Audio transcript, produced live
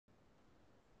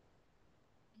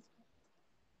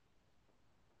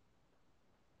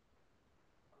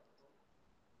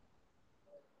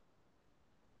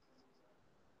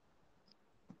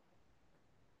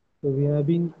So we have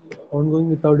been ongoing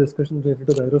with our discussion related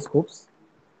to gyroscopes.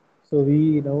 So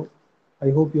we now,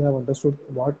 I hope you have understood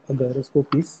what a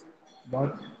gyroscope is,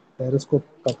 what gyroscope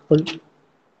couple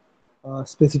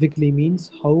specifically means,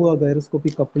 how a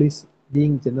gyroscopic couple is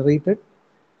being generated,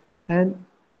 and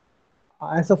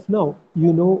as of now,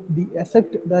 you know the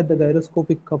effect that the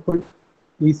gyroscopic couple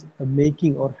is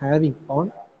making or having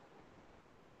on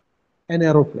an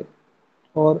aeroplane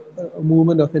or a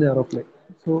movement of an aeroplane.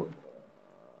 So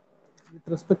with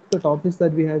respect to the topics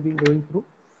that we have been going through,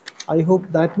 I hope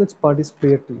that much part is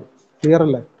clear to you. Clear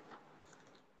alive.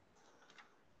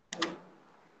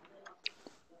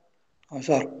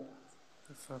 Sir,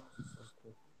 Yes, sir.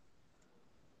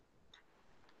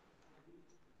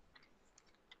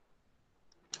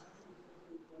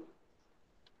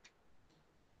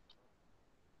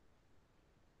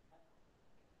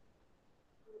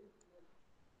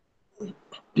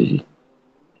 Okay.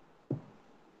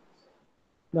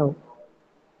 Now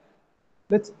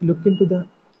let's look into the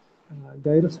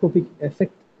gyroscopic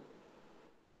effect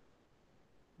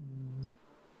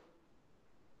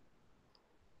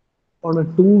on a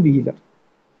two-wheeler.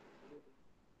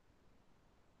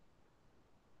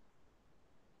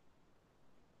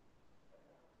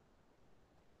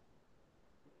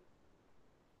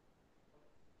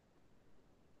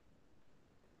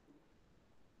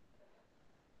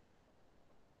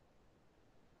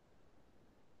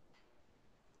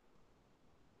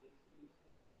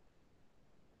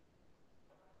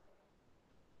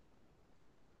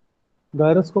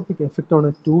 Gyroscopic effect on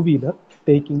a two-wheeler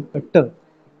taking a turn.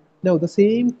 Now the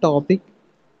same topic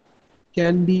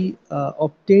can be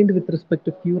obtained with respect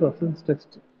to few reference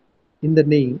text in the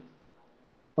name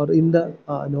or in the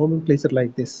nomenclature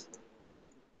like this: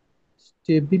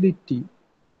 stability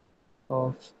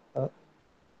of a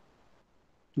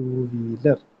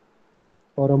two-wheeler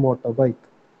or a motorbike.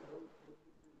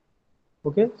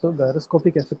 Okay, so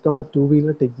gyroscopic effect on a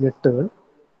two-wheeler taking a turn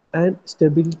and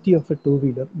stability of a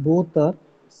two-wheeler both are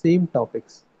same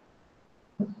topics.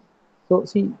 So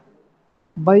see,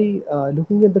 by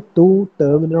looking at the two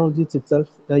terminologies itself,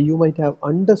 you might have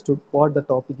understood what the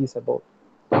topic is about.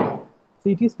 So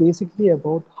it is basically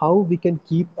about how we can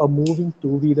keep a moving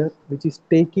two-wheeler which is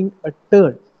taking a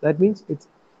turn. That means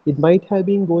it might have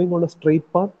been going on a straight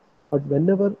path, but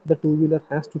whenever the two-wheeler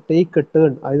has to take a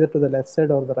turn either to the left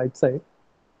side or the right side,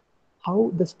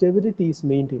 how the stability is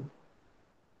maintained.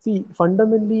 See,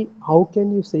 fundamentally, how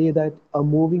can you say that a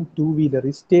moving two-wheeler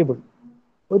is stable?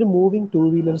 ഒരു moving two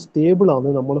wheeler stable ആണ്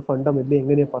നമ്മൾ fundamentally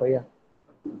എങ്ങനെയാ പറയാ?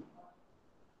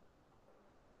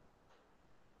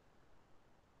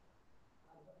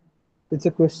 It's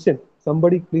a question.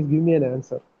 Somebody please give me an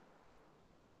answer.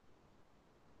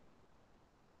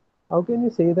 How can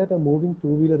you say that a moving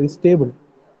two wheeler is stable?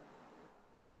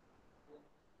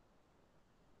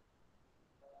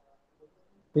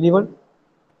 Anyone?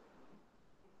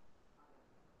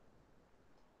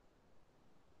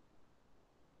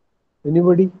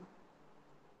 Anybody?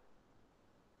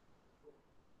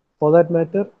 For that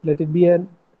matter, let it be a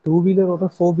two wheeler or a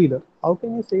four wheeler. How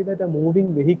can you say that a moving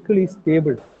vehicle is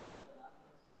stable?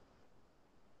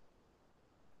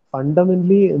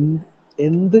 Fundamentally,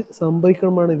 എന്ത്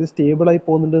സംഭവിക്കണമാണ് ഇത് stable ആയി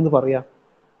പോകുന്നുണ്ടെന്ന് പറയാ,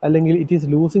 അല്ലെങ്കിൽ it is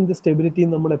losing the stability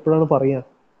നമ്മൾ എപ്പോഴാണ് പറയാ?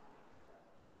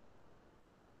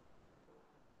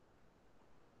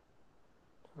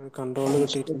 Control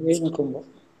കിട്ടിയിട്ടില്ല. Study നിൽക്കുമ്പോൾ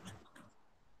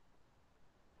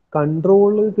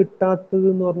കൺട്രോൾ കിട്ടാത്തത്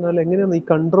എന്ന് പറഞ്ഞാൽ എങ്ങനെയാണ് ഈ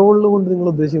കൺട്രോൾ കൊണ്ട് നിങ്ങൾ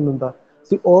ഉദ്ദേശിക്കുന്നത് എന്താ?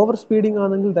 സി ഓവർ സ്പീഡിംഗ്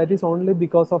ആണെങ്കിൽ that is only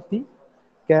because of the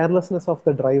carelessness of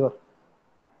the driver.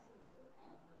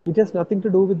 It has nothing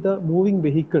to do with the moving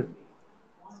vehicle.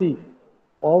 C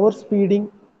over speeding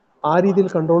ആ രീതിയിൽ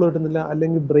കൺട്രോൾ കിട്ടുന്നില്ല,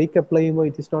 അല്ലെങ്കിൽ ബ്രേക്ക് അപ്ലൈ ചെയ്യുമ്പോൾ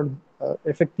it is not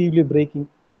effectively breaking.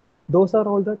 Those are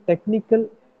all the technical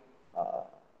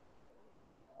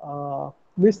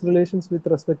miss relations with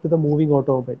respect to the moving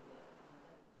automobile.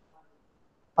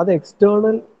 അത്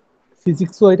external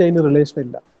ഫിസിക്സുമായിട്ട് അതിന് relation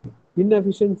ഇല്ല.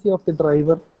 Inefficiency of the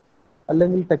driver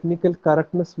അല്ലെങ്കിൽ technical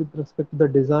correctness with respect to the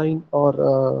design or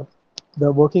the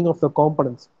working of the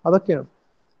components, അതൊക്കെയാണ്.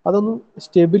 അതൊന്നും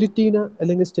സ്റ്റെബിലിറ്റീന്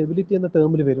അല്ലെങ്കിൽ stability എന്ന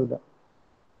ടേമിൽ വരില്ല.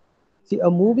 C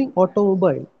A moving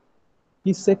automobile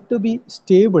is said to be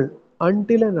stable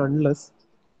until and unless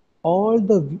all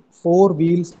the four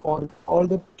wheels or all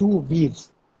the two wheels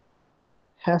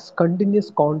has continuous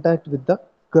contact with the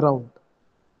ground.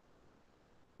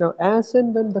 Now, as and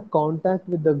when the contact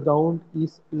with the ground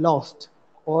is lost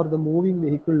or the moving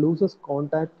vehicle loses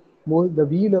contact, the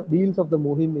wheels of the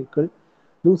moving vehicle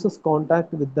loses contact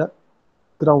with the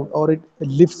ground or it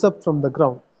lifts up from the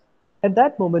ground. At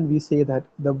that moment, we say that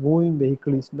the moving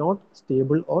vehicle is not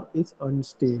stable or is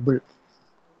unstable.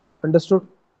 Understood?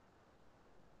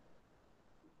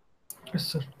 Yes,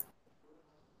 sir.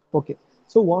 Okay.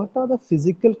 So what are the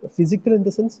physical in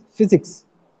the sense physics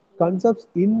concepts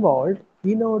involved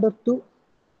in order to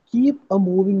keep a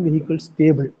moving vehicle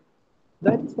stable?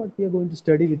 That is what we are going to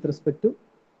study with respect to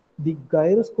the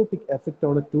gyroscopic effect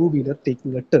on a two-wheeler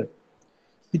taking a turn,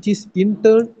 which is in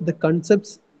turn the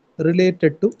concepts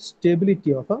related to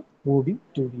stability of a moving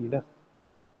two-wheeler.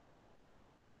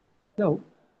 Now,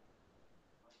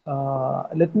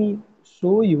 let me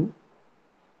show you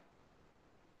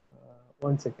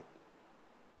 1 second.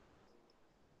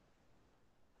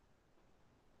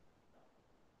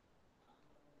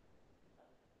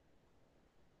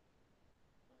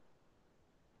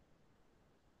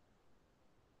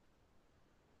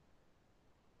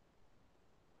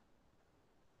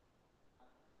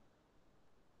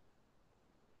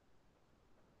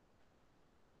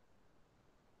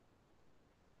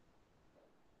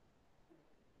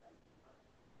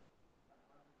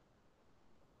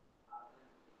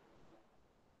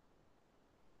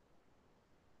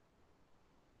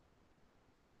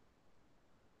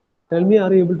 Tell me,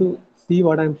 are you able to see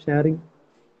what I'm sharing?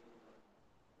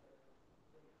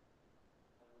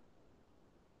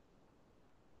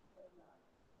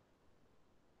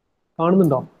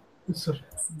 കാണുന്നുണ്ടോ? Yes, sir.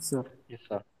 Yes, sir. Yes,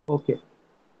 sir. Okay.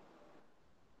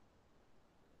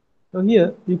 Now here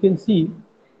you can see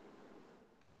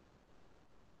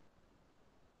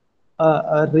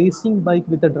a racing bike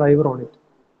with a driver on it.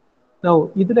 Now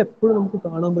ഇതിൽ എപ്പോഴും നമുക്ക്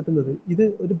കാണാൻ പറ്റുന്നത് ഇത്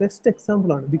ഒരു best example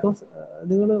ആണ് because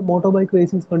നിങ്ങൾ motor bike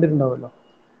റേസിംഗ്സ് കണ്ടിട്ടുണ്ടാവുമല്ലോ.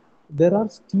 There are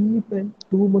steep and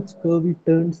too much curvy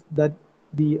turns that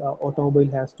the automobile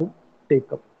has to take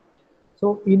up. So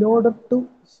in order to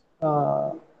uh,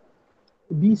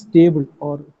 be stable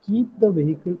or keep the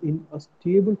vehicle in a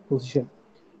stable position,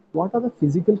 what are the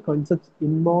physical concepts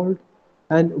involved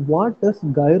and what does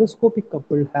gyroscopic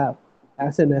couple have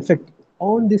as an effect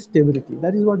on this stability?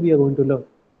 That is what we are going to learn.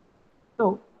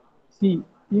 Now, see,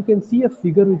 you can see a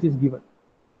figure which is given.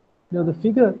 Now, the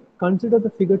figure, consider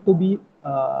the figure to be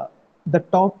the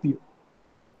top view.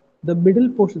 The middle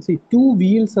portion, see, two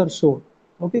wheels are shown.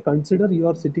 Okay, consider you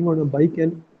are sitting on a bike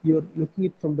and you are looking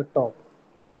it from the top.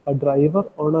 A driver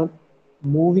on a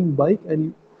moving bike and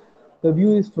the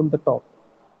view is from the top.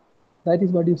 That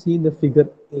is what you see in the figure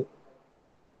A.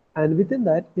 And within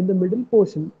that, in the middle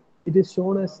portion, it is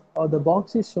shown as, or the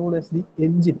box is shown as the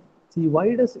engine. See, why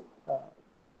does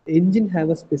engine have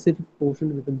a specific portion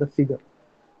within the figure?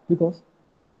 Because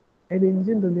an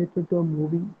engine related to a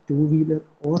moving two-wheeler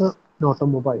or an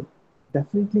automobile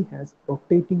definitely has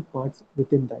rotating parts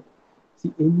within that.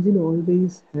 See, engine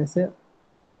always has a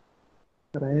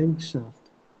crankshaft.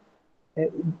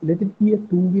 Let it be a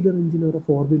two-wheeler engine or a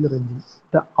four-wheeler engine.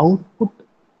 The output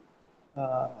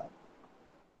uh,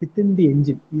 within the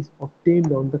engine is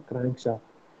obtained on the crankshaft.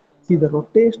 See, the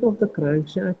rotation of the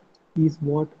crankshaft is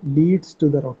what leads to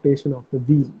the rotation of the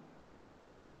wheel.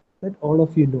 That all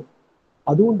of you know.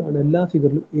 അതുകൊണ്ടാണ് എല്ലാ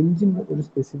ഫിഗറിലും എഞ്ചിന് ഒരു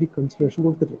specific consideration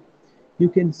കൊടുത്തിട്ടുള്ളത്. You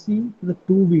can see the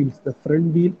two wheels, the front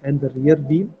wheel and the rear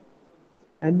wheel,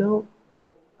 and now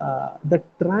the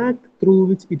track through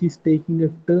which it is taking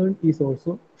a turn is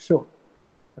also shown.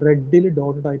 റെഡിൽ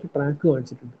dotted ആയിട്ട് track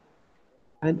കാണിച്ചിട്ടുണ്ട്.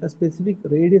 And A specific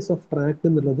radius of track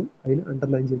എന്നുള്ളതും അതിൽ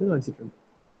underline ചെയ്ത് കാണിച്ചിട്ടുണ്ട്.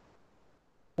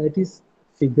 That is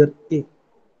figure A.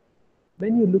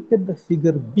 When you look at the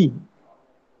figure B,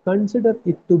 consider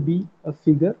it to be a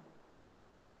figure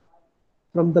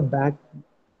from the back.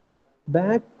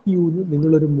 Back view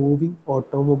നിങ്ങളൊരു moving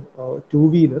two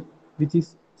wheeler which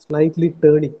is slightly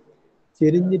turning,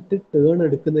 ചെരിഞ്ഞിട്ട് turn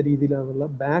എടുക്കുന്ന രീതിയിലാണുള്ള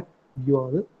back view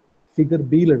ആണ് figure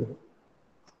ബിയിലുള്ളത്.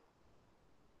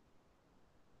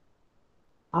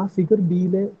 ആ figure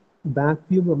ബിയിലെ back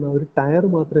view എന്ന് പറഞ്ഞാൽ ഒരു tyre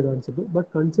മാത്രമേ കാണിച്ചിട്ടുള്ളൂ. But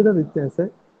consider it as A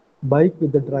bike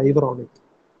with the driver on it.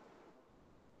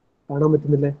 കാണാൻ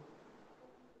പറ്റുന്നില്ലേ?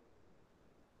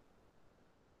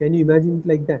 Can you imagine it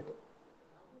like that?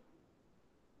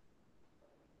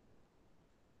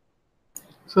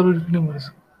 Sir, ഒരിക്കലും മതി,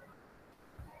 sir.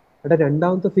 അവിടെ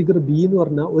രണ്ടാമത്തെ ഫിഗർ ബി എന്ന്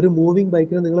പറഞ്ഞാൽ ഒരു മൂവിങ്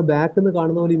ബൈക്കിനെ നിങ്ങൾ ബാക്ക് നിന്ന്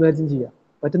കാണുന്ന പോലെ ഇമാജിൻ ചെയ്യാം.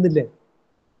 പറ്റുന്നില്ലേ?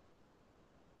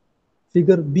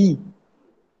 ഫിഗർ ബി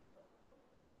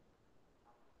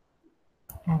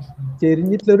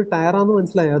ചെരിഞ്ഞിട്ടുള്ള ഒരു ടയറാന്ന്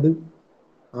മനസ്സിലായോ അത്?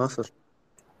 ആ സർ.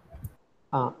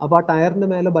 അപ്പൊ ആ ടയറിന്റെ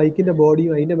മേലെ ബൈക്കിന്റെ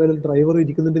ബോഡിയും അതിന്റെ മേലെ ഡ്രൈവറും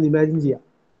ഇരിക്കുന്നുണ്ടെന്ന് ഇമാജിൻ ചെയ്യാം.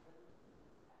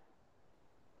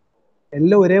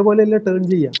 എല്ലാം ഒരേപോലെയല്ല ടേൺ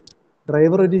ചെയ്യാം.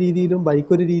 ഡ്രൈവർ ഒരു രീതിയിലും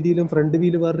ബൈക്ക് ഒരു രീതിയിലും ഫ്രണ്ട്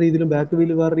വീല് വേറെ രീതിയിലും ബാക്ക്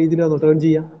വീല് വേറെ രീതിയിലാണോ ടേൺ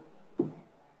ചെയ്യാം?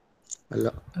 അല്ല.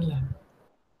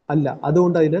 അല്ല.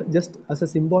 അതുകൊണ്ട് അതിന് just as A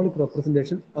symbolic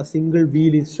representation a single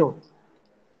wheel is shown.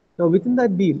 Now within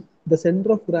that wheel, the center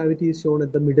of gravity is shown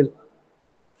at the middle.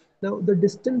 Now the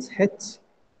distance h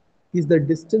is the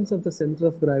distance of the center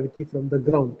of gravity from the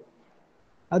ground.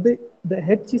 the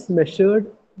h is measured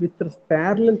with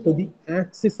parallel to the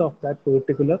axis of that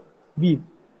particular wheel.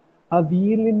 ആ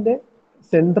വീലിന്റെ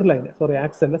central line, sorry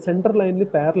ax അല്ല, central ലൈനിൽ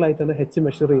parallel ആയിട്ടാണ് h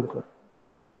measure ചെയ്തിട്ടുള്ളത്.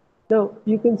 Now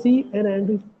you can see an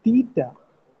angle theta,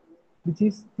 which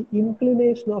is the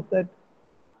inclination of that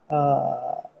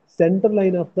center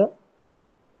line of the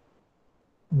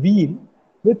wheel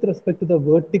with respect to the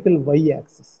vertical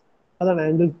y-axis. അതാണ്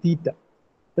angle theta.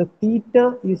 The theta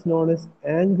is known as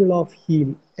angle of heel,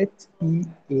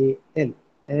 HEAL.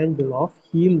 Angle of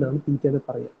heel എന്നാണ് തീറ്റനെ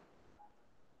പറയുക.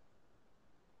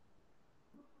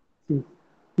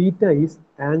 Theta is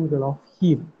angle of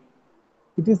heel.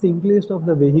 It is the inclination of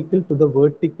the vehicle to the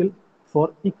vertical for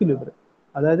equilibrium.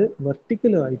 അതായത്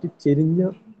വെർട്ടിക്കലായിട്ട് ചെരിഞ്ഞ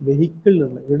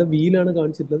വെഹിക്കിളിലുള്ള, ഇവിടെ വീലാണ്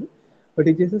കാണിച്ചിട്ടുള്ളത്, but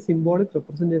it is a symbolic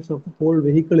representation of the whole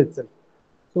vehicle itself.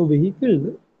 So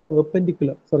വെഹിക്കിളിന്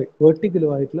perpendicular, sorry vertical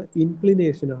ആയിട്ടുള്ള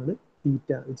inclination ആണ് തീറ്റ,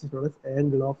 which is known as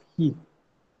angle of heel.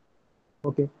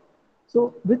 Okay, so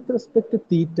with respect to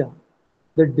theta,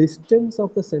 the distance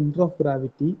of the center of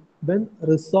gravity when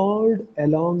resolved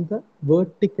along the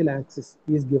vertical axis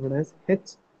is given as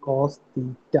h cos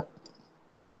theta.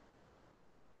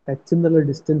 h എന്നുള്ള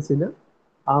ഡിസ്റ്റൻസിന്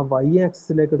ആ y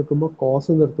ആക്സിസിലേക്ക് എടുക്കുമ്പോൾ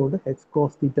cos നിർത്തുകൊണ്ട് h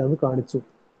cos theta എന്ന് കാണിച്ചു.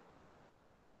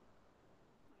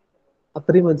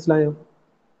 അത്രയും മനസ്സിലായോ?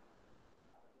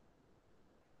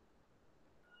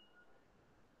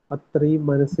 അത്രയും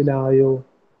മനസ്സിലായോ?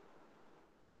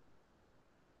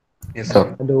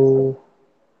 Hello,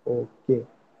 okay.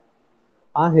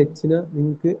 ആ ഹെച്ചിന്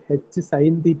നിങ്ങൾക്ക് h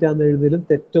സൈൻ തീറ്റ എന്ന് എഴുതിയാലും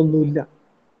തെറ്റൊന്നുമില്ല.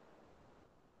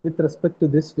 With respect to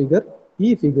this figure, ഈ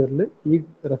ഫിഗറിൽ ഈ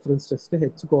റെഫറൻസ് ടെസ്റ്റിൽ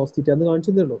h കോസ് തീറ്റ എന്ന്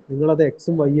കാണിച്ചതേ ഉള്ളൂ. നിങ്ങൾ അത്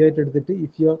എക്സും വൈ ആയിട്ട് എടുത്തിട്ട്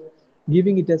if you are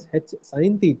giving it as h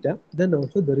sin theta, then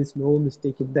also there is no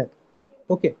mistake in that.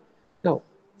 Okay, now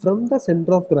from the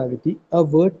center of gravity a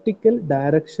vertical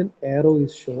direction arrow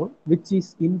is shown which is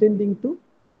intending to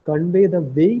convey the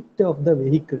weight of the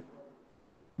vehicle.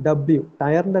 W,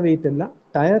 ടയറിന്റെ wait അല്ല,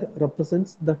 tyre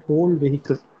represents the whole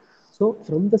vehicle. So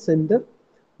from the center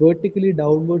vertically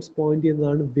downwards point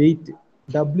ചെയ്യുന്നതാണ് weight.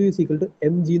 W is equal to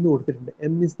mg എന്ന് കൊടുത്തിട്ടുണ്ട്.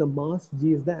 M is the mass,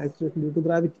 g is the acceleration due to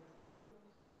gravity.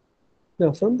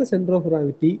 Now from the center of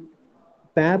gravity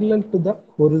parallel to the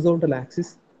horizontal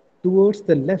axis towards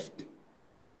the left,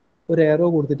 ഒരു arrow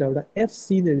കൊടുത്തിട്ട് അവിടെ FC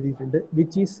എന്ന് എഴുതിയിട്ടുണ്ട്,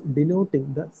 which is denoting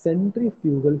the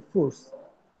centrifugal force.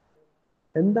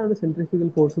 എന്താണ് centrifugal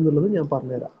force എന്നുള്ളത് ഞാൻ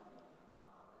പറഞ്ഞുതരാം.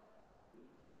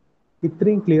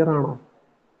 ഇത്രയും ക്ലിയർ ആണോ?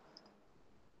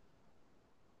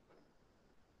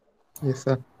 Yes,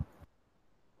 sir.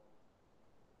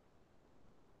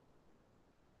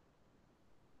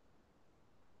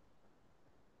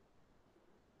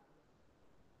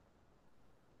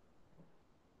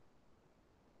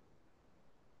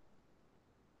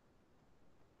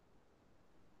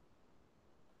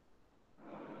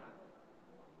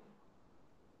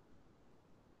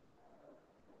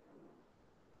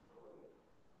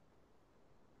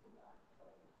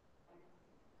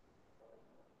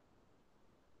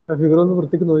 ആ ഫിഗർ ഒന്ന്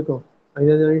വൃത്തിക്ക് നോക്കിക്കോ,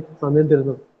 അതിനാണ് ഞാൻ സമയം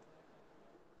തരുന്നത്.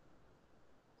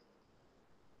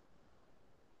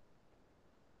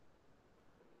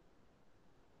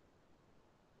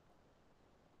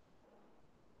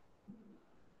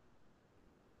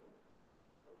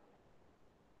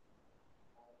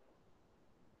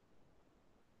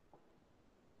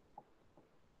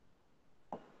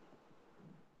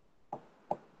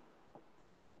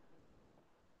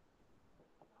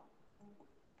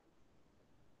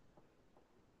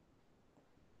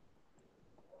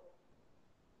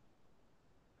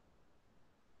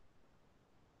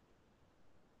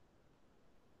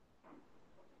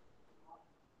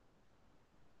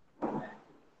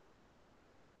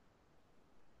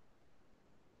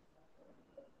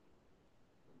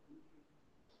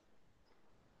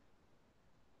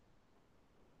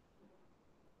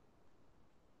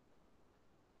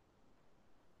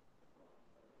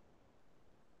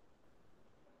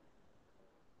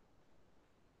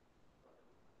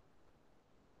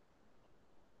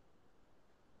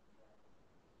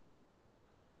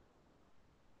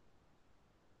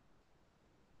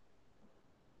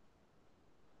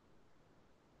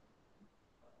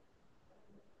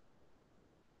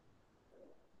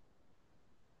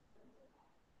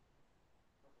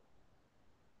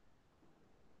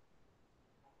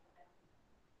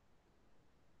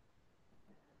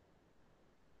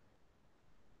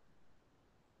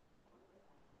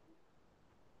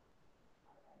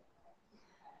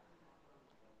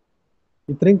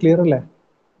 ഇത്രയും ക്ലിയർ അല്ലേ?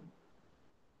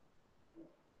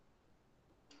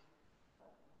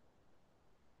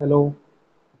 Hello,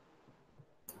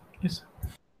 Yes, sir.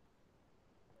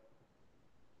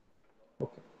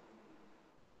 Okay.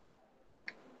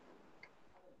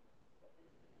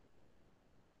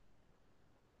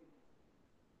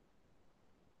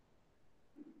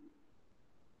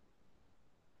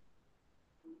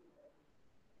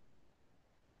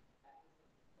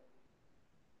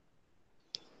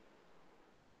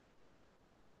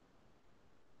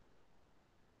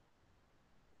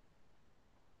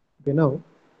 Okay, now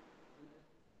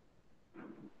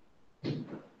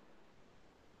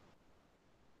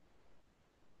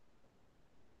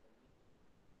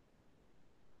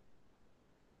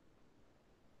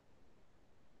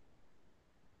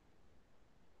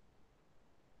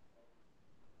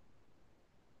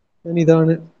ഞാൻ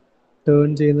ഇതാണ് ടേൺ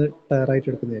ചെയ്യുന്ന ടയറായിട്ട്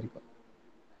എടുക്കുന്നതായിരിക്കും.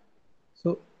 So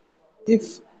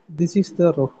if this is the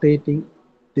rotating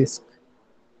disk,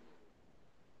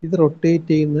 ഇത് റൊട്ടേറ്റ്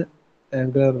ചെയ്യുന്ന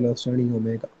ആംഗുലർ വെലോസിറ്റി ആണ് ഈ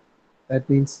ഒമേഗ. ദാറ്റ്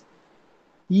മീൻസ്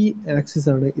ഈ ആക്സിസ്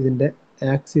ആണ് ഇതിൻ്റെ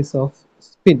axis off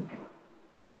spin.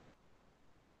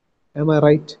 Am I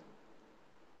right?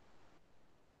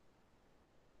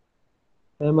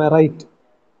 Am I right?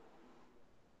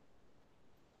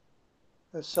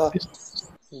 Yes, sir. Yes.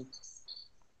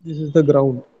 This is the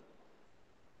ground.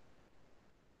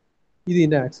 ഇത്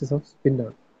ഇതിൻ്റെ ആക്സിസ് ഓഫ് സ്പിൻ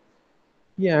ആണ്.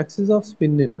 ഈ ആക്സിസ് ഓഫ്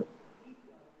സ്പിന്നിന്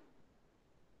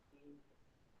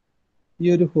ഈ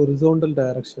ഒരു ഹൊറിസോണ്ടൽ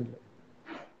ഡയറക്ഷനിൽ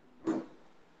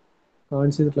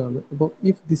കാണിച്ചിട്ടുള്ളതാണ്. അപ്പോൾ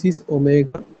if this is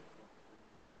omega,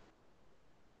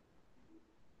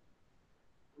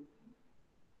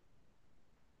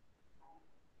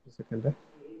 second,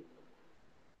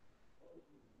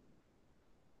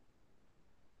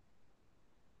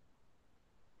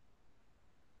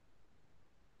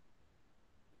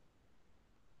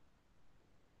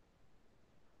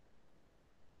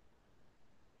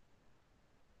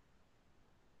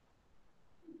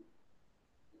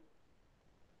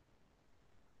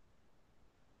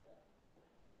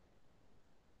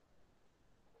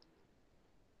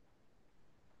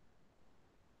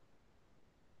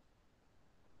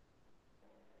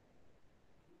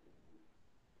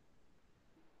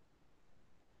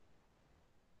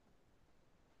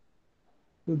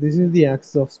 this is the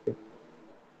axis off spin.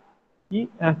 ഈ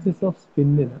axis of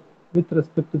സ്പിന്നിന് with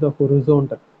respect to the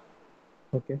horizontal,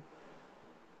 okay,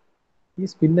 ഈ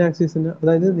സ്പിൻ ആക്സിസിന്,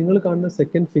 അതായത് നിങ്ങൾ കാണുന്ന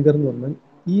സെക്കൻഡ് ഫിഗർ എന്ന് പറഞ്ഞാൽ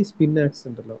ഈ സ്പിൻ ആക്സിസ്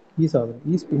ഉണ്ടല്ലോ, ഈ സാധനം,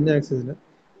 ഈ സ്പിൻ ആക്സിസിന്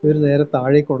ഇവർ നേരെ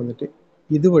താഴേക്ക് കൊണ്ടുവന്നിട്ട്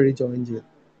ഇതുവഴി ജോയിൻ ചെയ്യും.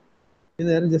 ഇത്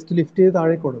നേരെ ജസ്റ്റ് ലിഫ്റ്റ് ചെയ്ത്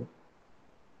താഴേക്ക് കൊണ്ടുവന്നു.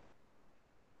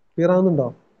 ക്ലിയർ ആവുന്നുണ്ടോ?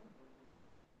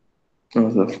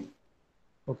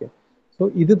 ഓക്കെ. സോ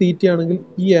ഇത് തീറ്റയാണെങ്കിൽ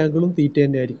ഈ ആംഗിളും തീറ്റ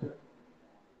തന്നെ ആയിരിക്കും.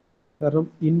 കാരണം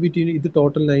ഇൻ ബിറ്റ്വീൻ ഇത്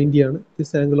ടോട്ടൽ 90 ആണ്.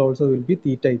 This angle also will be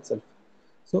theta itself.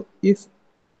 So if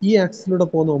ഈ ആക്സിലൂടെ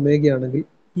പോകുന്ന ഒമേഗ ആണെങ്കിൽ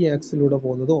ഈ ആക്സിലൂടെ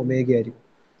പോകുന്നത് ഒമേഗ ആയിരിക്കും.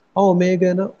 ആ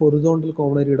ഒമേഗനെ ഹൊറിസോണ്ടൽ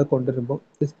കോർണറിലൂടെ കൊണ്ടുവരുമ്പോൾ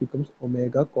this becomes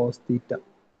omega cos theta.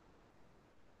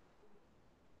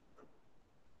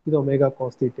 ഇത് ഒമേഗ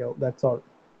കോസ് തീറ്റ ആവും. That's all.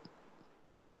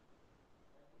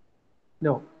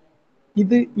 നോ,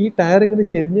 ഇത് ഈ ടയർ ഇങ്ങനെ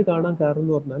ചെരിഞ്ഞ് കാണാൻ കാരണം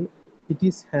എന്ന് പറഞ്ഞാൽ it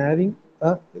is having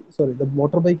the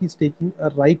motor bike is taking A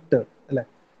right turn അല്ലെ.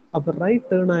 അപ്പൊ റൈറ്റ്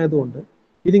ടേൺ ആയതുകൊണ്ട്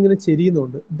ഇതിങ്ങനെ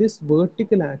ചെരിയുന്നുണ്ട്. This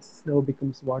vertical axis now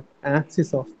becomes what?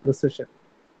 Axis of precision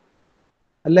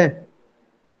അല്ലേ?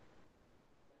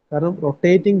 കാരണം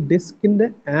റൊട്ടേറ്റിംഗ് ഡിസ്കിന്റെ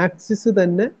ആക്സിസ്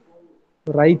തന്നെ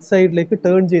റൈറ്റ് സൈഡിലേക്ക്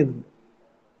ടേൺ ചെയ്യുന്നുണ്ട്.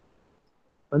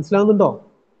 മനസ്സിലാവുന്നുണ്ടോ?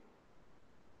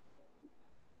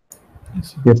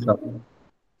 Yes, sir.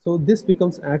 So this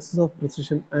becomes axis of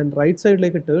precision and right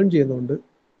സൈഡിലേക്ക് ടേൺ ചെയ്യുന്നതുകൊണ്ട്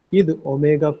ഇത്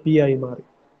ഒമേഗ പി ആയി മാറി.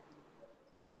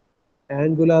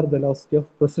 ആംഗുലാർ വെലോസിറ്റി ഓഫ്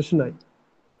പ്രിസിഷൻ ആയി.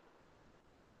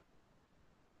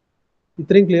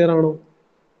 ഇത്രയും ക്ലിയർ ആണോ?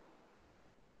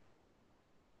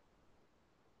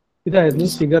 ഇതായിരുന്നു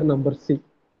figure number C.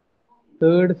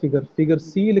 Third figure, figure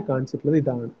സിയിൽ കാണിച്ചിട്ടുള്ളത്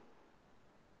ഇതാണ്.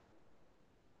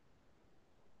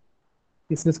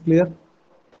 Is this clear?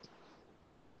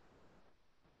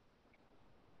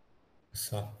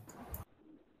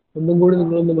 ഒന്നും കൂടി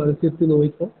നിങ്ങളൊന്ന് മനസ്സിരുത്തി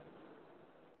നോക്കിക്കോ.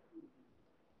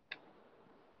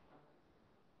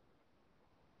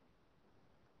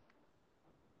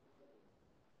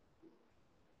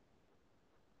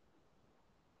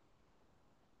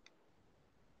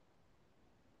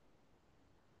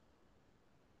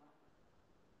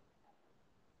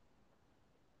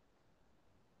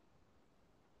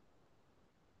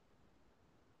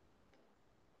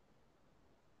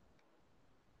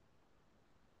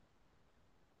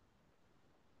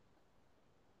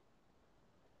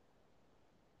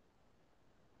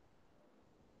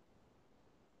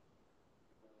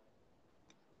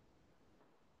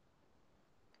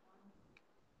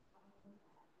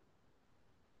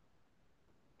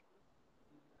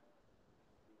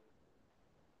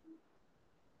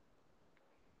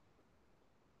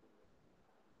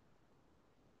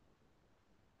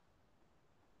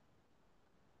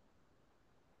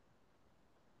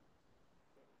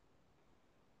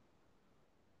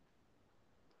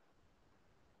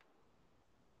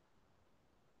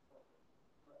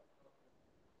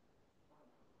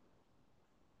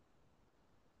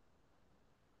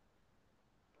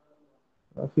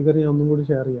 ഫിഗർ ഞാൻ ഒന്നും കൂടി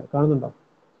ഷെയർ ചെയ്യാം. കാണുന്നുണ്ടോ?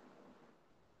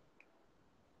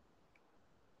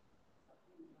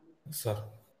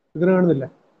 ഫിഗർ കാണുന്നില്ല?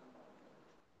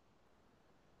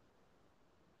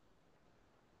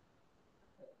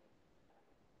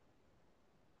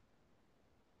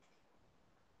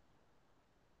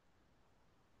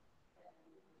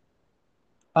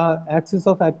 ആ axis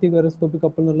of active gyroscopic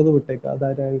couple എന്നുള്ളത് വിട്ടേക്കാം.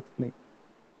 അതായത് I explain.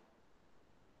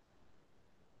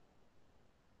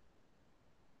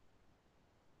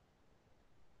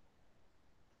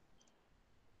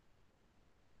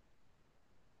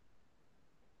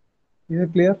 Is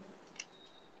it clear?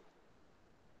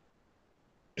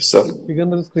 Yes, sir.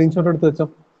 ഫിഗറിന്റെ ഒരു സ്ക്രീൻഷോട്ട് എടുത്ത് വെച്ചോ.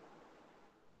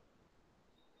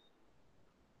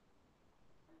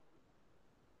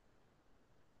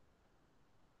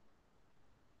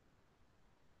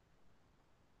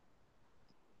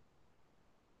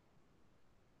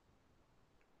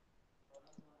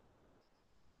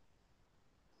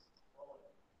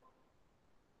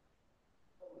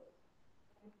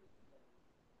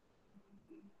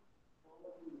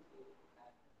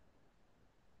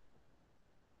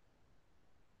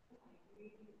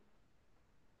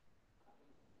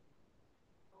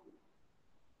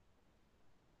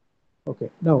 Okay,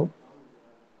 now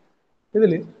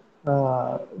ഇതിൽ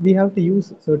we have to use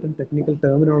certain technical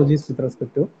terminologies with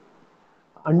respect to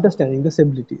understanding the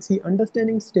stability. See,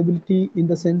 understanding stability in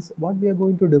the sense what we are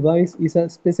going to devise is a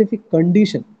specific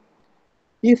condition.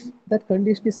 If that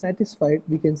condition is satisfied,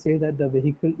 we can say that the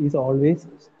vehicle is always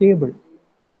stable.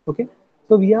 Okay,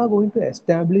 so we are going to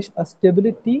establish a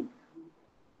stability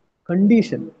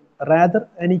condition, rather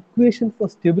an equation for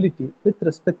stability with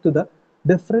respect to the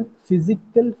different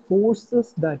physical forces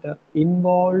that are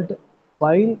involved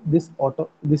while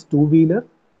this two-wheeler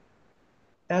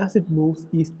as it moves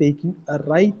is taking a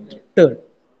right turn.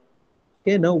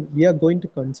 Okay, now we are going to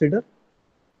consider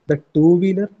the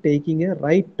two-wheeler taking a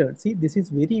right turn. See, this is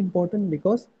very important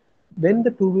because when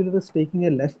the two-wheeler is taking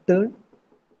a left turn,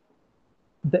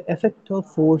 the effect of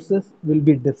forces will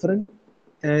be different,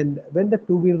 and when the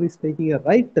two-wheeler is taking a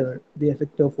right turn, the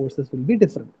effect of forces will be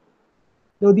different.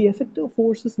 Now, the effect of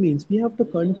forces means we have to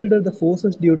consider the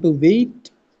forces due to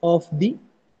weight of the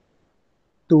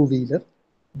two-wheeler,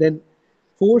 then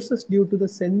forces due to the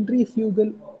centrifugal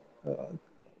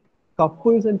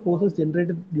couples and forces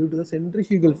generated due to the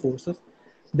centrifugal forces.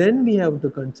 Then we have to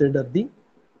consider the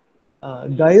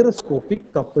gyroscopic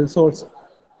couples also.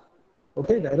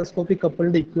 Okay, gyroscopic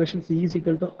coupled equation C is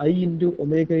equal to I into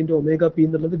omega P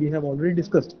എന്നുള്ളത് we have already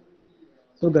discussed.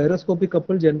 So gyroscopic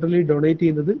couple generally donate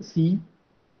ചെയ്യുന്നത് C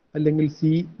അല്ലെങ്കിൽ C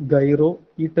gyro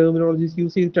ഈ terminologies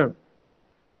use ചെയ്തിട്ടാണ്.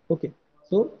 Okay,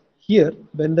 so here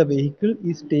when the vehicle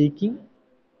is taking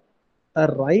a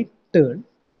right turn,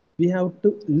 we have to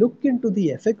look into the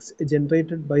effects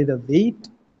generated by the weight,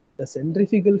 the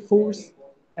centrifugal force,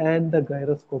 and the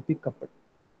gyroscopic couple.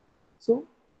 So,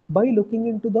 by looking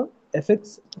into the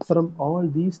effects from all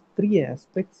these three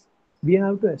aspects, we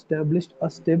have to establish a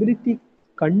stability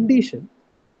condition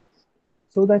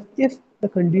so that if the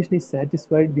condition is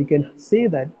satisfied, we can say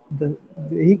that the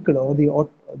vehicle or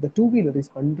the two-wheeler is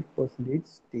 100%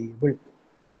 stable.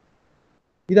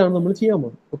 ഇതാണ് നമ്മൾ ചെയ്യാൻ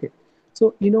പോകുന്നത്. Okay. So,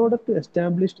 in order to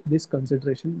establish this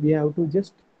consideration, we have to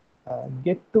just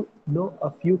get to know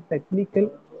a few technical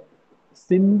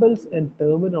symbols and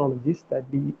terminologies that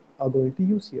we are going to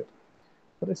use here.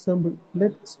 For example,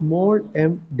 let small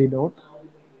m denote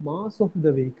mass of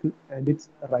the vehicle and its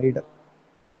rider.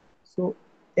 So,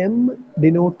 m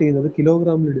denote ചെയ്യുന്നത്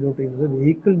കിലോഗ്രാമിൽ denote ചെയ്യുന്നത്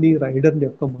വെഹിക്കിളിന്റെ റൈഡറിന്റെ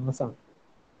ഒക്കെ mass ആണ്.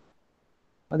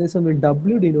 അതേസമയം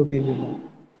w denote ചെയ്യുന്നത്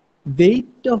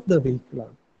weight of the vehicle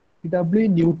ആണ്. W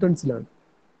newtonsലാണ്.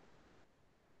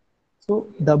 So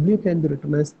W can be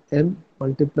written as m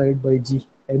multiplied by g,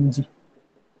 mg.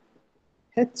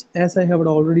 H, as I have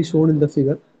already shown in the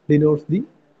figure, denotes the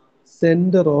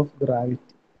center of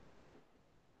gravity.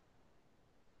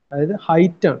 അതായത്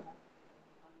height ആണ്.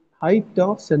 Height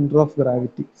of center of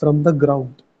gravity from the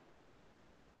ground.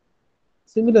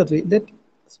 Similarly, let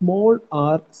small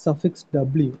r suffix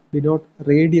w denote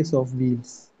radius of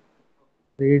wheels.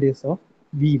 Radius of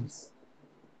wheels.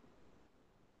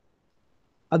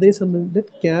 അതേസമയം let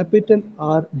capital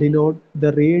R denote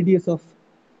the radius of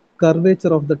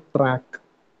curvature of the track.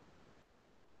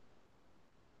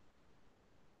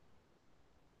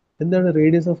 എന്താണ്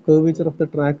radius of curvature of the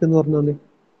track എന്ന് പറഞ്ഞാൽ?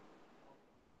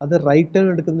 അത് right turn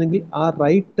എടുക്കുന്നെങ്കിൽ ആ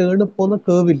right turn പോകുന്ന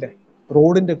cave ഇല്ലേ,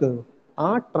 റോഡിന്റെ cave, ആ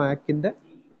ട്രാക്കിന്റെ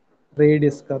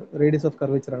റേഡിയസ് ഓഫ്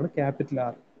കർവേച്ചർ ആണ് ക്യാപിറ്റൽ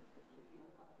ആർ.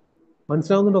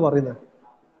 മനസ്സിലാവുന്നുണ്ടോ പറയുന്നത്?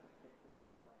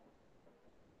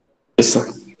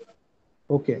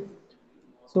 ഓക്കെ,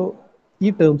 സോ ഈ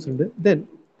ടേംസ് ഉണ്ട്. Then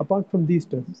apart from these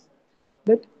terms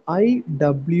let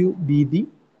IW be the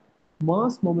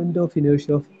mass moment of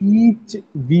inertia of each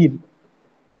wheel.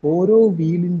 ഓരോ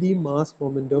വീലിന്റെയും mass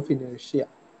moment of inertia.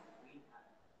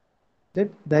 Let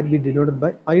that be denoted by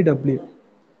IW.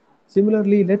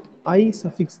 Similarly, let I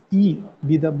suffix E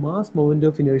be the mass moment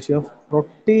of inertia of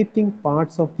rotating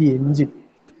parts of the engine.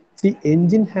 See,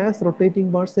 engine has rotating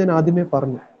parts ഞാൻ ആദ്യമേ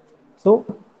പറഞ്ഞു. So,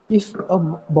 if a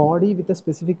body with a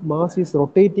specific mass is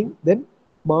rotating, then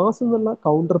mass എന്നുള്ള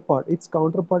counterpart, its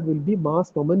counterpart will be mass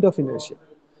moment of inertia.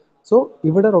 So,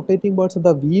 ഇവിടെ rotating parts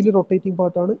എന്താ? Wheel rotating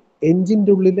part ആണ്,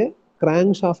 എഞ്ചിൻ്റെ ഉള്ളിലെ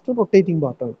crank shaft rotating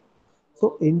part ആണ്. So,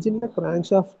 എഞ്ചിൻ്റെ crank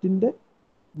shaftന്റെ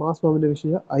mass moment of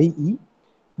inertia IE,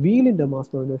 wheelന്റെ mass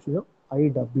moment of inertia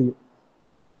IW.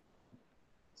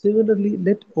 Similarly,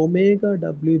 let omega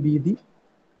W be the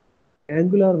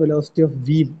angular velocity of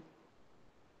wheel.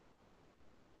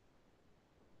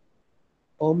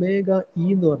 Omega E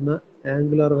എന്ന് പറഞ്ഞ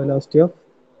angular velocity of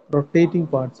rotating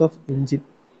parts of engine.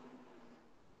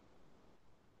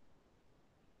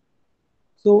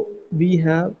 So we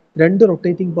have രണ്ട്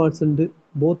rotating parts ഉണ്ട്,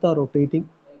 both are rotating,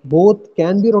 both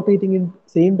can be rotating in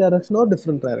same direction or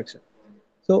different direction.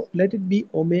 So let it be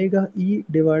omega E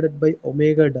divided by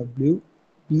omega W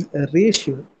be a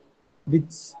ratio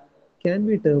which can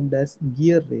be termed as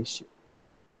gear ratio.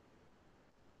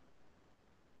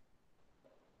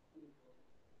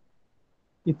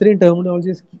 ഇത്രയും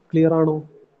terminologies clear ആണോ?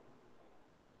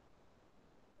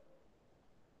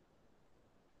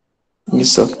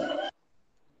 Yes, sir.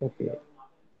 Okay.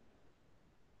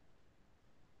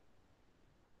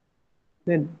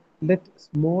 Then let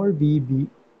small v be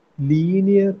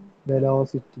linear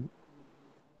velocity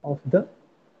of the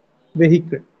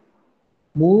vehicle.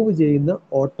 Move ചെയ്യുന്ന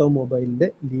ഓട്ടോമൊബൈലിന്റെ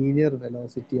linear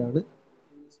velocity ആണ്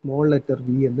small letter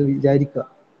V എന്ന് വിചാരിക്കുക.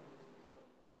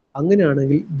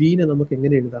 അങ്ങനെയാണെങ്കിൽ വിനെ നമുക്ക്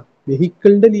എങ്ങനെ എഴുതാം?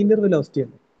 വെഹിക്കിളിന്റെ ലീനിയർ വെലോസിറ്റി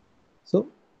ആണ്. സോ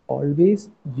ഓൾവേസ്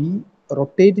വി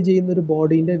റൊട്ടേറ്റ് ചെയ്യുന്ന ഒരു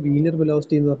ബോഡീന്റെ ലീനിയർ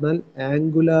വെലോസിറ്റി എന്ന് പറഞ്ഞാൽ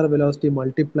ആംഗുലാർ വെലോസിറ്റി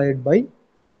മൾട്ടിപ്ലൈഡ് ബൈ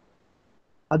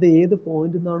അത് ഏത്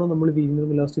പോയിന്റ് നിന്നാണോ നമ്മൾ ലീനിയർ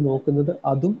വെലോസിറ്റി നോക്കുന്നത്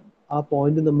അതും ആ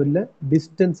പോയിന്റ് തമ്മിലുള്ള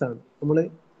ഡിസ്റ്റൻസ് ആണ്. നമ്മൾ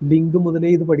ലിങ്ക് മുതലേ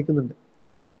ഇത് പഠിക്കുന്നുണ്ട്.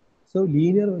 So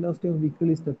linear velocity of vehicle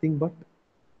is nothing but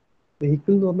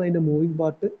vehicle എന്ന് പറഞ്ഞാൽ അതിന്റെ moving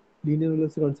part linear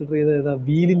velocity consider ചെയ്ത ഏതാ?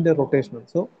 വീലിന്റെ റൊട്ടേഷൻ ആണ്.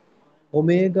 So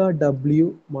omega W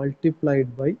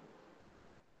multiplied by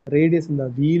radius എന്താ?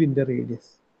 വീലിന്റെ റേഡിയസ്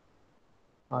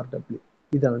RW.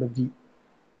 ഇതാണ് V.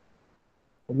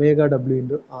 Omega W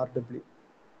into RW.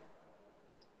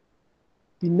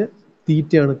 പിന്നെ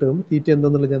തീറ്റയാണ് ടേം. തീറ്റ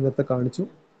എന്താണെന്നുള്ളത് ഞാൻ നേരത്തെ കാണിച്ചു.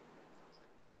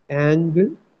 Angle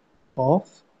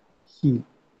of heal.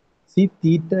 See,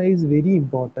 theta is very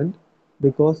important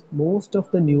because most of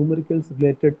the numericals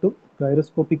related to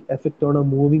gyroscopic effect on a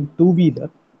moving two-wheeler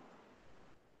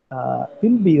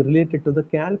will be related to the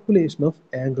calculation of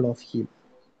angle of heel.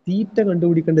 തീറ്റ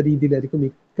കണ്ടുപിടിക്കേണ്ട രീതിയിലായിരിക്കും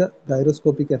മിക്ക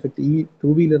gyroscopic effect, ഈ two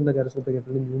വീലറിന്റെ gyroscopic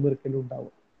effect ന്യൂമറിക്കലും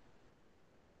ഉണ്ടാവും.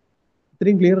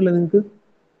 ഇത്രയും clear അല്ലേ നിങ്ങൾക്ക്?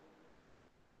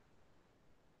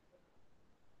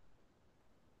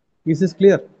 Is this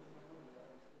clear?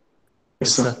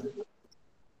 Yes, sir.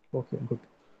 Okay, good.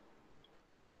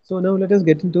 So now let us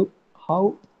get into how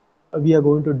we are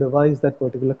going to devise that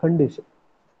particular condition.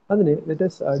 Adine, let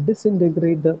us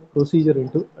disintegrate the procedure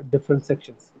into different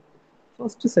sections.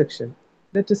 First section,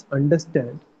 let us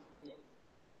understand.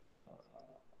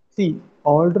 See,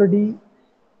 already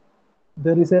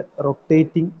there is a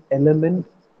rotating element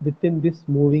within this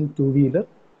moving two-wheeler.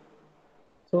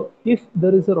 So if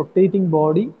there is a rotating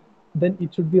body, then it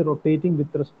should be rotating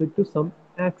with respect to some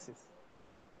axis.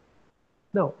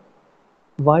 Now,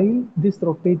 while this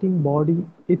rotating body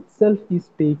itself is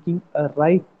taking a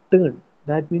right turn,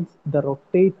 that means the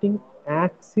rotating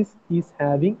axis is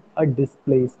having a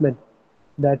displacement,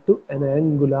 that too an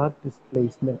angular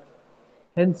displacement.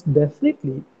 Hence,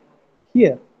 definitely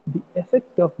here the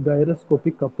effect of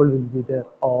gyroscopic couple will be there,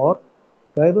 or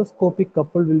gyroscopic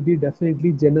couple will be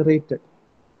definitely generated.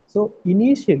 So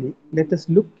initially, let us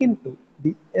look into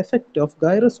the effect of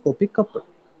gyroscopic couple.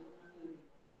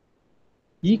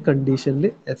 ഈ കണ്ടീഷനിൽ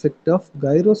effect of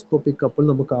gyroscopic couple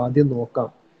നമുക്ക് ആദ്യം നോക്കാം.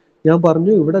 ഞാൻ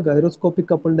പറഞ്ഞു ഇവിടെ gyroscopic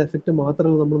കപ്പിളിന്റെ effect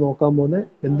മാത്രമല്ല നമ്മൾ നോക്കാൻ പോകുന്നത്.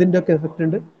 എന്തിൻ്റെ ഒക്കെ എഫക്റ്റ്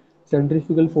ഉണ്ട്?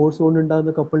 സെൻട്രിഫ്യൂഗൽ ഫോഴ്സ്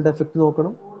കൊണ്ടുണ്ടാകുന്ന കപ്പിളിന്റെ എഫക്റ്റ്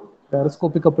നോക്കണം,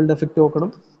 ഗൈറോസ്കോപ്പിക് കപ്പിളിന്റെ എഫക്റ്റ്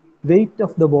നോക്കണം, വെയിറ്റ്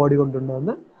ഓഫ് ദ ബോഡി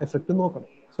കൊണ്ടുണ്ടാകുന്ന എഫക്റ്റ് നോക്കണം.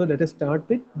 So let us start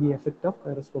with the effect of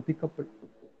gyroscopic couple.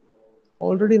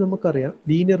 Already നമുക്കറിയാം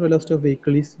linear velocity of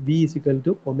vehicle is V is equal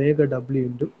to omega W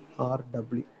into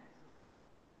RW.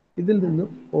 ഇതിൽ നിന്ന്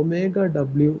omega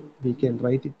W we can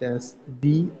write it as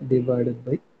V divided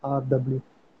by RW.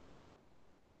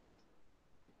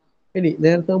 ഇനി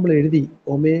നേരത്തെ നമ്മൾ എഴുതി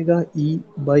omega E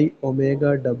by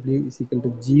omega W is equal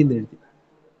to G എന്ന് എഴുതി.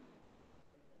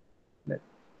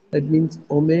 That means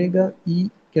omega E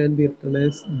can be written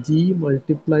as G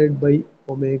multiplied by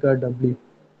omega W.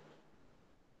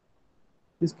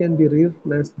 This can be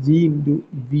rewritten as G into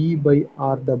V by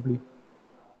RW.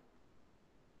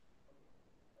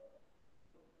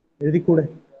 എഴുതിക്കൂടെ?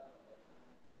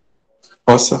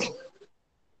 Oh, sir.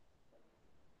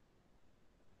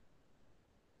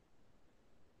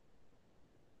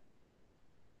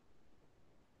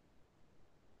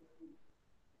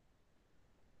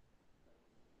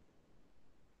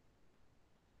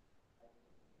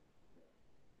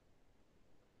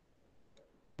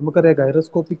 നമുക്കറിയാം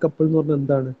gyroscopic couple എന്ന് പറഞ്ഞാൽ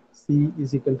എന്താണ്? C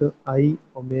is equal to I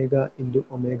omega into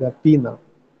omega P എന്നാണ്.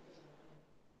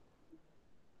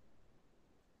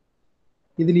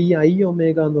 ഇതിൽ ഈ I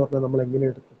omega എന്ന് പറഞ്ഞാൽ നമ്മൾ എങ്ങനെ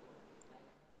എടുക്കും?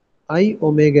 ഐ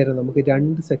ഒമേഗയെ നമുക്ക്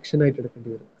രണ്ട് സെക്ഷൻ ആയിട്ട് എടുക്കേണ്ടി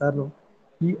വരും. കാരണം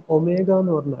ഈ ഒമേഗ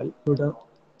എന്ന് പറഞ്ഞാൽ ഇവിടെ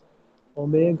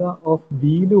ഒമേഗ ഓഫ്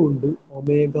വീലും ഉണ്ട്,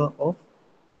 ഒമേഗ ഓഫ്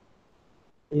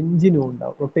എഞ്ചിനും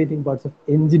ഉണ്ടാവും, റൊട്ടേറ്റിംഗ് പാർട്സ് ഓഫ്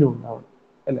എഞ്ചിനും ഉണ്ടാവണം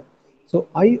അല്ലേ? സോ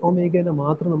ഐ ഒമേഗനെ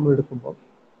മാത്രം നമ്മൾ എടുക്കുമ്പോൾ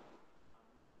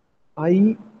I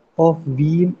of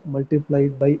wheel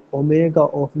multiplied by omega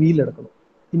of wheel എടുക്കണം.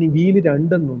 ഇനി വീല്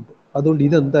രണ്ടെണ്ണം ഉണ്ട്, അതുകൊണ്ട്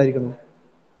ഇതെന്തായിരിക്കണം?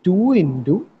 2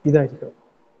 ഇൻറ്റു ഇതായിരിക്കണം.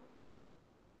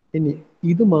 ഇനി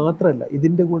ഇത് മാത്രമല്ല,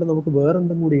 ഇതിന്റെ കൂടെ നമുക്ക്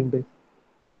വേറെന്തും കൂടി ഉണ്ട്.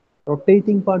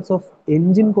 റൊട്ടേറ്റിംഗ് പാർട്സ് ഓഫ്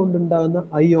എഞ്ചിൻ കൊണ്ടുണ്ടാകുന്ന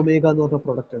ഐ ഒമേഗ എന്ന് പറഞ്ഞ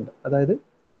പ്രൊഡക്റ്റ് ഉണ്ട്. അതായത്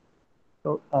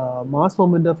mass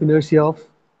moment of inertia of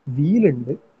wheel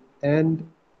ഉണ്ട് and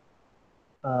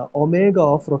omega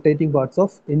of rotating parts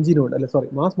of എഞ്ചിനും ഉണ്ട്. അല്ലെ, sorry,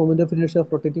 mass moment of inertia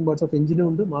of rotating parts of എഞ്ചിനും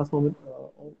ഉണ്ട്, mass moment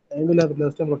angular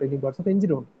velocity of rotating parts of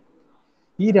എഞ്ചിനും ഉണ്ട്.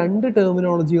 ഈ രണ്ട്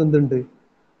ടെർമിനോളജി എന്തുണ്ട്?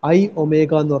 ഐ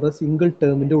ഒമേഗ എന്ന് പറഞ്ഞ സിംഗിൾ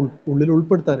ടേമിന്റെ ഉള്ളിൽ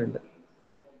ഉൾപ്പെടുത്താനുണ്ട്.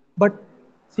 ബട്ട്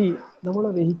സി, നമ്മളെ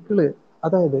വെഹിക്കിള്,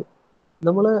 അതായത്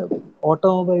നമ്മളെ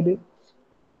ഓട്ടോമൊബൈല്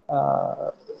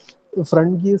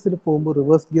ഫ്രണ്ട് ഗിയേഴ്സിൽ പോകുമ്പോൾ,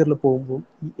 റിവേഴ്സ് ഗിയറിൽ പോകുമ്പോൾ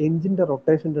ഈ എഞ്ചിന്റെ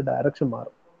റൊട്ടേഷന്റെ ഡയറക്ഷൻ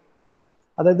മാറും.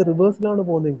 അതായത് റിവേഴ്സിലാണ്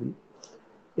പോകുന്നതെങ്കിൽ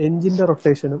എഞ്ചിന്റെ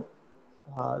റൊട്ടേഷനും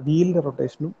വീലിന്റെ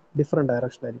റൊട്ടേഷനും ഡിഫറെന്റ്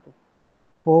ഡയറക്ഷൻ ആയിരിക്കും.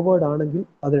 ഫോർവേഡ് ആണെങ്കിൽ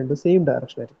അത് രണ്ടും സെയിം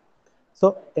ഡയറക്ഷൻ ആയിരിക്കും. സോ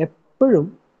എപ്പോഴും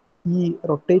ഈ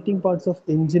rotating parts of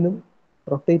എഞ്ചിനും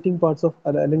rotating parts of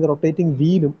അല്ലെങ്കിൽ റൊട്ടേറ്റിംഗ്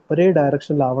വീലും ഒരേ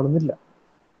ഡയറക്ഷനിലാവണമെന്നില്ല.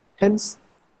 ഹെൻസ്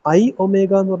ഐ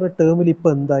ഒമേഗ എന്ന് പറഞ്ഞ ടേമിൽ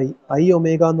ഇപ്പൊ എന്തായി? ഐ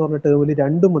ഒമേഗ എന്ന് പറഞ്ഞ ടേമിൽ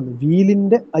രണ്ടും വന്നു.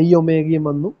 വീലിന്റെ ഐ ഒമേഗയും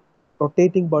വന്നു,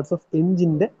 റൊട്ടേറ്റിംഗ് പാർട്സ് ഓഫ്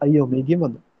എഞ്ചിന്റെ ഐ ഒമേഗയും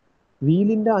വന്നു.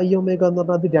 വീലിന്റെ ഐ ഒമേഗ എന്ന്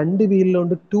പറഞ്ഞാൽ അത് രണ്ട്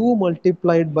വീലിലുണ്ട് 2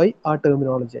 മൾട്ടിപ്ലൈഡ് ബൈ ആ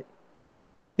ടെർമിനോളജി ആയി.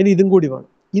 ഇനി ഇതും കൂടി വേണം.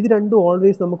 ഇത് രണ്ടും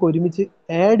ഓൾവേസ് നമുക്ക് ഒരുമിച്ച്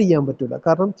ആഡ് ചെയ്യാൻ പറ്റില്ല.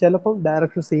 കാരണം ചിലപ്പം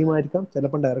ഡയറക്ഷൻ സെയിം ആയിരിക്കാം,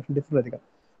 ചിലപ്പം ഡയറക്ഷൻ ഡിഫറെന്റ് ആയിരിക്കാം.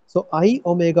 സോ ഐ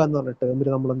ഒമേഗ എന്ന് പറഞ്ഞ ടേമിൽ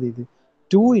നമ്മൾ എന്ത് ചെയ്ത്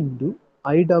 2 into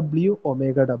I W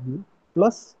omega W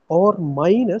plus or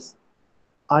minus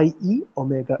I E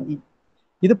omega E.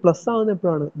 ഇത് പ്ലസ് ആവുന്ന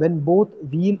എപ്പോഴാണ്? When both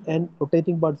wheel and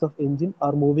rotating parts of engine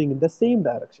are moving in the same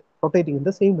direction, rotating in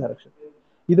the same direction.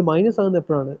 ഇത് minus ആവുന്ന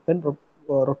എപ്പോഴാണ്? When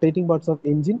rotating parts of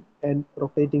engine and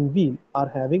rotating wheel are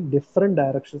having different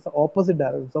directions, opposite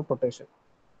directions of rotation.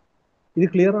 ഇത്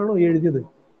clear ആണോ ഈ എഴുതിയത്?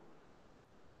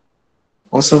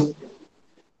 Oh, sir.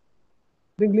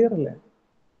 ഇത് clear അല്ലേ?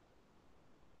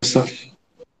 Sir.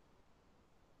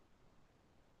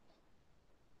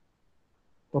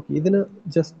 Okay, ഇതിന്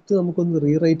ജസ്റ്റ് നമുക്കൊന്ന്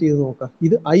റീറൈറ്റ് ചെയ്ത് നോക്കാം.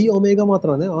 ഇത് ഐ ഒമേഗ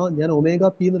മാത്രമാണ്. ഞാൻ ഒമേഗ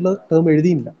പി എന്നുള്ള ടേം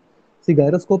എഴുതിയില്ല. C,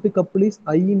 gyroscopic couple is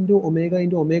I into omega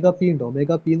P ഉണ്ട്.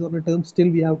 ഒമേഗ പി എന്ന് പറഞ്ഞ term still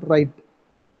we have to right.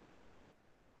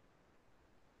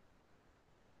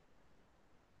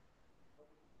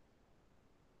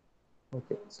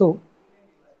 Okay, so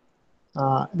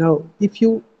now if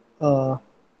you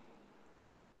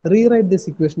rewrite this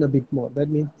equation a bit more, that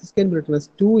means this can be written as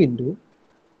 2 into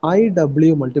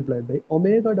IW multiplied by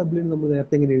omega W. നമ്മൾ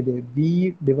നേരത്തെ എങ്ങനെ എഴുതി? V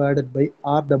divided by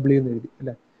RW എന്ന് എഴുതി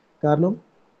അല്ലേ? കാരണം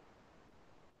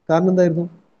എന്തായിരുന്നു?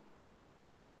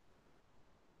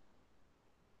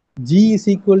 G is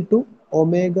equal to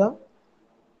omega,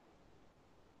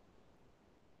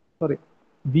 sorry,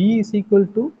 V is equal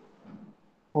to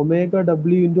omega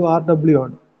W into RW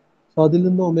ആണ്. സോ അതിൽ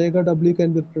നിന്ന് omega W can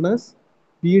be written as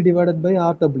V divided by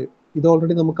RW. ഇത്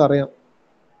ഓൾറെഡി നമുക്കറിയാം.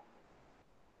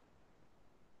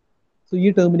 സോ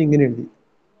ഈ ടേമിന് ഇങ്ങനെ എഴുതി.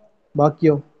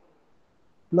 ബാക്കിയോ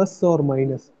പ്ലസ് ഓർ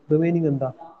മൈനസ്, റിമൈനിങ്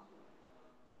എന്താ?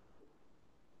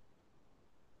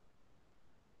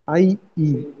 I E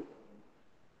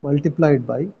multiplied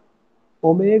by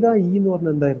omega E എന്ന്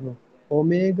പറഞ്ഞാൽ എന്തായിരുന്നു?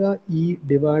 Omega E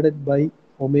divided by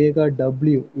omega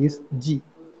W is G.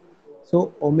 So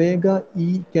omega E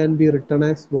can be written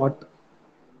as what?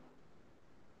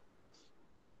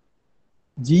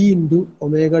 G into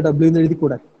omega W എന്ന്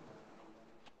എഴുതിക്കൂടെ?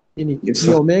 ഇനി ഈ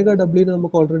ഒമേഗ ഡബ്ല്യുവിന്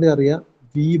നമുക്ക് already അറിയാം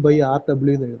V by R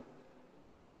W എന്ന് എഴുതാം.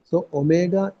 So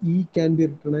omega E can be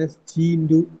written as G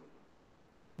into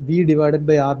V divided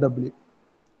by R W.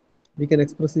 we can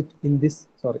express it in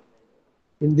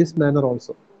this manner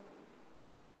also.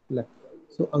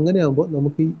 So അങ്ങനെയാകുമ്പോൾ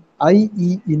നമുക്ക് ഈ I E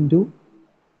into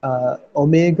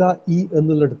omega E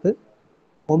എന്നുള്ളിടത്ത്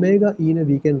omega ഇനെ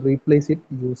we can replace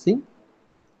it using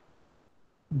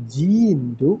G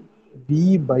into V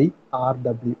by R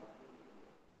W.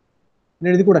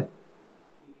 എഴുതി കൂടെ?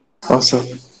 sir.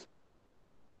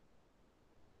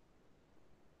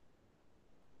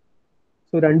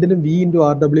 So രണ്ടിലും V into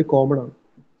R W common ആണ്.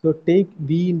 So take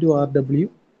V into R W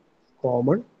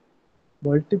common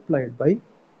multiplied by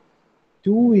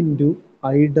 2 into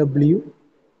IW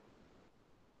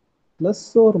plus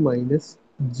or minus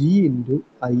G into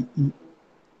IE.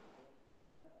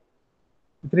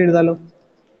 ഇത്ര എഴുതാലോ?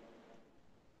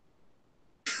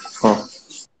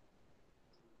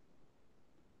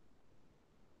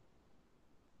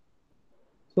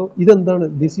 So ഇതെന്താണ്?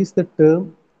 This is the term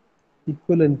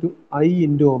equivalent to I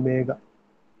into omega.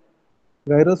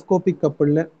 Gyroscopic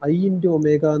കപ്പിളിലെ I into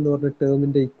omega എന്ന് പറഞ്ഞ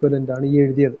ടേമിന്റെ equivalent ആണ് ഈ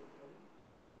എഴുതിയത്.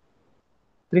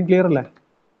 ഇത്രയും clear അല്ലേ?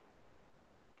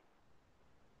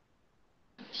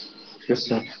 Yes,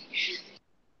 sir.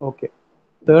 Okay,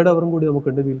 third അവറും കൂടി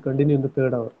നമുക്കുണ്ട്. Will continue in the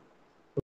third our.